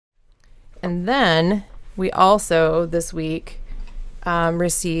And then we also this week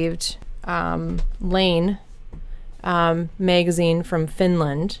received Laine magazine from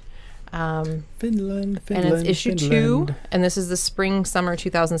Finland. Finland, and it's issue 2, and this is the spring summer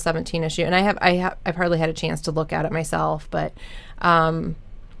 2017 issue. And I've hardly had a chance to look at it myself, but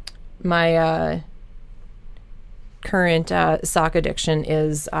my current sock addiction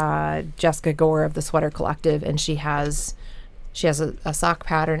is Jessica Gore of the Sweater Collective, and she has a sock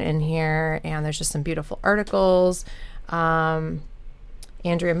pattern in here, and there's just some beautiful articles.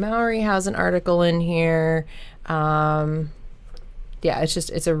 Andrea Mowry has an article in here. Yeah,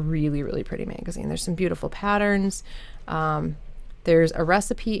 it's a really, really pretty magazine. There's some beautiful patterns. There's a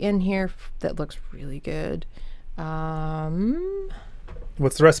recipe in here that looks really good.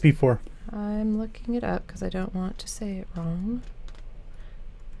 What's the recipe for? I'm looking it up because I don't want to say it wrong.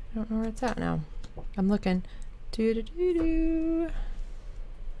 I don't know where it's at now. I'm looking. Do-do-do-do.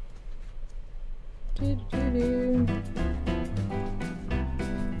 Do-do-do-do.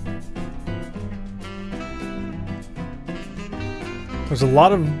 There's a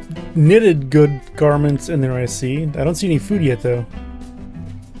lot of knitted good garments in there, I see. I don't see any food yet, though.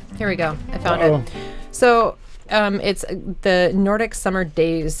 Here we go. I found it. So it's the Nordic Summer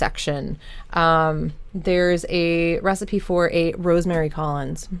Days section. There's a recipe for a rosemary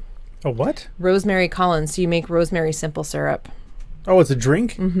Collins. A what? Rosemary Collins. So you make rosemary simple syrup. Oh, it's a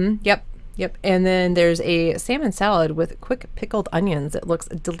drink? Mm-hmm. Yep. Yep. And then there's a salmon salad with quick pickled onions. It looks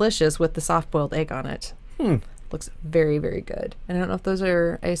delicious with the soft-boiled egg on it. Looks very, very good. And I don't know if those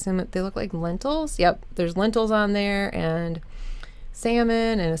are, I assume that they look like lentils. Yep, there's lentils on there, and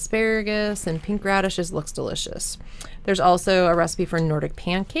salmon and asparagus and pink radishes. Looks delicious. There's also a recipe for Nordic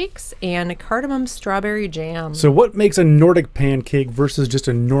pancakes and cardamom strawberry jam. So what makes a Nordic pancake versus just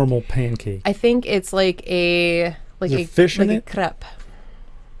a normal pancake? I think it's like a fish in it? crepe.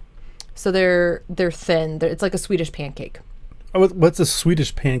 So they're thin. It's like a Swedish pancake. Oh, what's a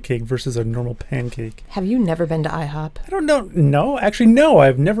Swedish pancake versus a normal pancake? Have you never been to IHOP? I don't know. No, actually, no.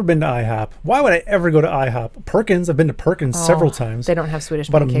 I've never been to IHOP. Why would I ever go to IHOP? Perkins. I've been to Perkins several times. They don't have Swedish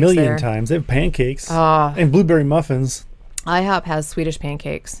about pancakes a million there. times. They have pancakes and blueberry muffins. IHOP has Swedish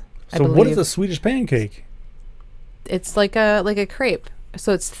pancakes. So what is a Swedish pancake? It's like a crepe.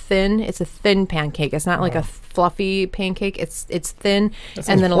 So it's thin. It's a thin pancake. It's not like a fluffy pancake. It's thin,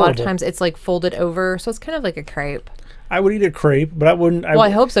 and then a lot of times it's like folded over. So it's kind of like a crepe. I would eat a crepe, but I wouldn't. Well, I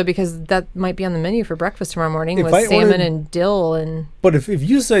hope so, because that might be on the menu for breakfast tomorrow morning with salmon and dill and. But if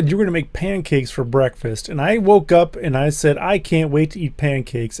you said you were going to make pancakes for breakfast, and I woke up and I said I can't wait to eat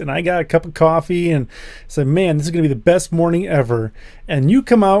pancakes, and I got a cup of coffee and said, man, this is going to be the best morning ever, and you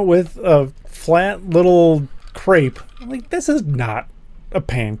come out with a flat little crepe, I'm like, this is not a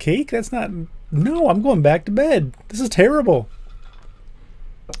pancake. That's not. No, I'm going back to bed. This is terrible.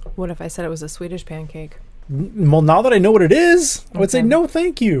 What if I said it was a Swedish pancake? Well, now that I know what it is, I would say no,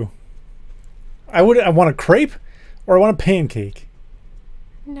 thank you. I want a crepe, or I want a pancake.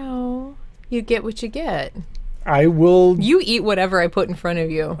 No, you get what you get. I will. You eat whatever I put in front of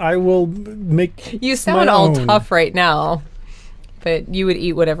you. I will make. You sound all tough right now, but you would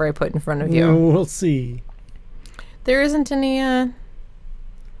eat whatever I put in front of you. No, we'll see. There isn't any.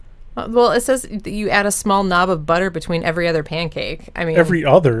 Well, it says that you add a small knob of butter between every other pancake. I mean, every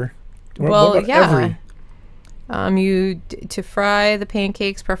other. Well, what yeah. Every? To fry the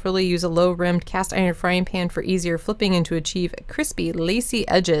pancakes, preferably use a low-rimmed cast iron frying pan for easier flipping and to achieve crispy, lacy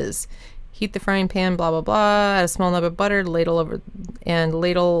edges. Heat the frying pan, blah blah blah. Add a small knob of butter, ladle a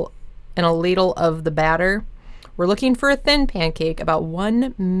ladle of the batter. We're looking for a thin pancake, about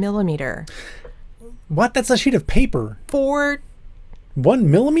 1 millimeter. What? That's a sheet of paper.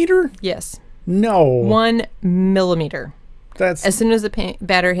 1 millimeter? Yes. No. 1 millimeter. That's as soon as the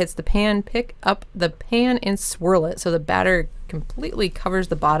batter hits the pan, pick up the pan and swirl it so the batter completely covers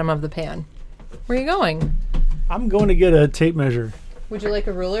the bottom of the pan. Where are you going? I'm going to get a tape measure. Would you like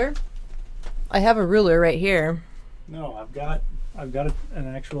a ruler? I have a ruler right here. No, I've got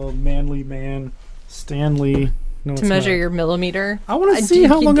an actual manly man, Stanley. No, to measure your millimeter. I want to see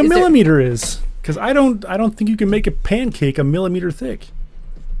how long a millimeter is, because I don't think you can make a pancake a millimeter thick.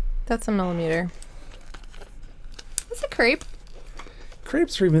 That's a millimeter. That's a crepe.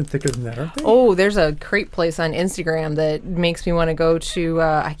 Crepes are even thicker than that, aren't they? Oh, there's a crepe place on Instagram that makes me want to go to.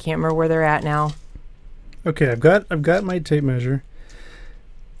 I can't remember where they're at now. Okay, I've got my tape measure.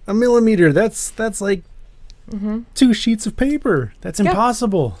 A millimeter. That's like 2 sheets of paper. That's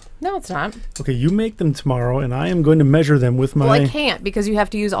impossible. No, it's not. Okay, you make them tomorrow, and I am going to measure them with my. Well, I can't because you have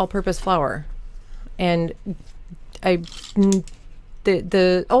to use all-purpose flour, and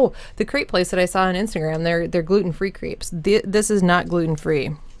the crepe place that I saw on Instagram, they're gluten-free crepes. This is not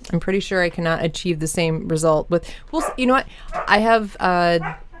gluten-free. I'm pretty sure I cannot achieve the same result with. Well, you know what? I have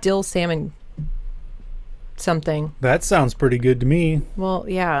dill salmon something. That sounds pretty good to me. Well,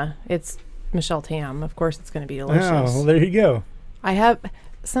 yeah, it's Michelle Tam. Of course, it's going to be delicious. Oh, well, there you go. I have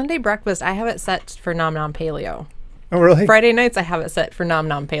Sunday breakfast. I have it set for Nom Nom Paleo. Oh, really? Friday nights, I have it set for Nom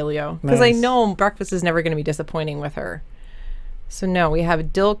Nom Paleo because I Nice. know breakfast is never going to be disappointing with her. So no, we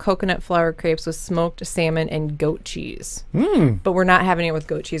have dill coconut flour crepes with smoked salmon and goat cheese. But we're not having it with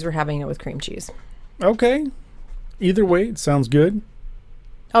goat cheese. We're having it with cream cheese. Okay. Either way, it sounds good.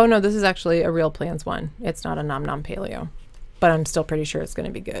 Oh no, this is actually a Real Plans one. It's not a Nom Nom Paleo, but I'm still pretty sure it's going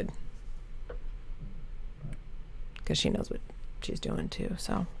to be good because she knows what she's doing too.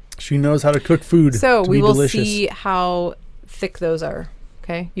 So She knows how to cook food. So to we be will delicious. see how thick those are.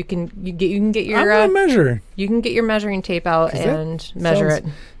 Okay, you can get your I'm gonna measure. you can get your measuring tape out 'Cause that and measure it.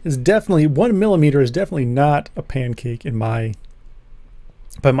 Is definitely 1 millimeter is definitely not a pancake in my.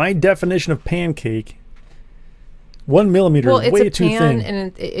 By my definition of pancake, 1 millimeter Well, is it's way a too pan, thin.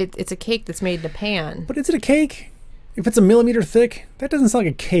 and it's a cake that's made in a pan. But is it a cake? If it's a millimeter thick, that doesn't sound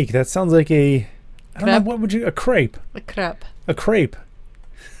like a cake. That sounds like a. I don't know. Crepe? What would you? A crepe. A crepe. A crepe.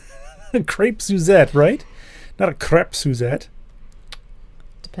 A crepe Suzette, right? Not a crepe Suzette.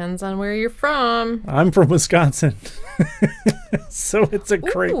 Depends on where you're from. I'm from Wisconsin. So it's a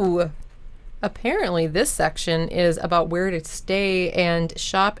crepe. Ooh. Apparently, this section is about where to stay and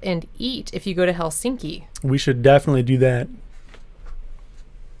shop and eat if you go to Helsinki. We should definitely do that.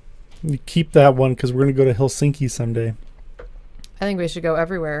 You keep that one because we're going to go to Helsinki someday. I think we should go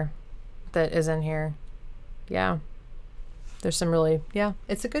everywhere that is in here. Yeah. There's some really, yeah,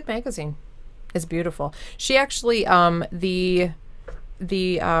 it's a good magazine. It's beautiful. She actually, the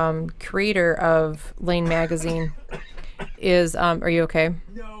creator of Laine magazine is, are you okay?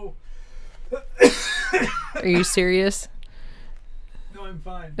 No. Are you serious? No, I'm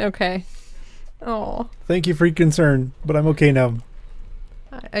fine. Okay. Oh, Thank you for your concern, but I'm okay now.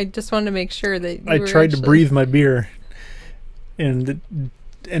 I just wanted to make sure that you I were tried to actually- breathe my beer, and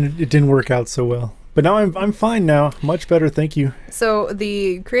it didn't work out so well. But now I'm fine now. Much better, thank you. So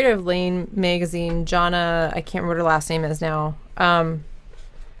the creator of Laine magazine, Jonna, I can't remember what her last name is now.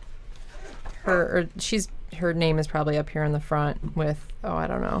 Her name is probably up here in the front with, oh, I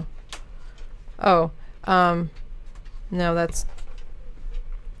don't know. Oh, no, that's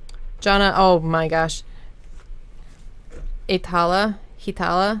Jonna. Oh my gosh. Hitala,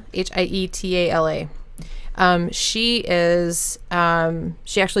 Hietala. She is,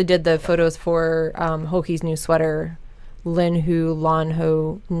 she actually did the photos for Hoki's new sweater, Linhu.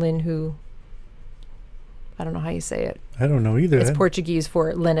 I don't know how you say it. I don't know either. It's Portuguese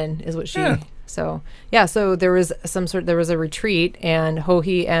for linen is what she, Yeah. so there was there was a retreat and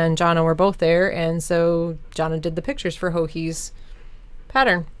Hohi and Jonna were both there. And so Jonna did the pictures for Hohi's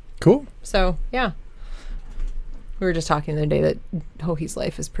pattern. Cool. So yeah, we were just talking the other day that Hohi's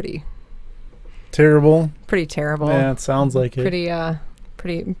life is pretty Terrible. terrible. Yeah, it sounds like it.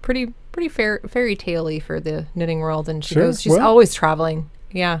 Pretty fairy tale-y for the knitting world. And Sure, she's well. always traveling.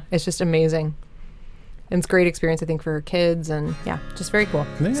 Yeah, it's just amazing. And it's a great experience, I think, for her kids. And yeah, just very cool.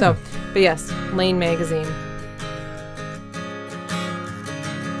 Yeah. So, but yes, Laine magazine.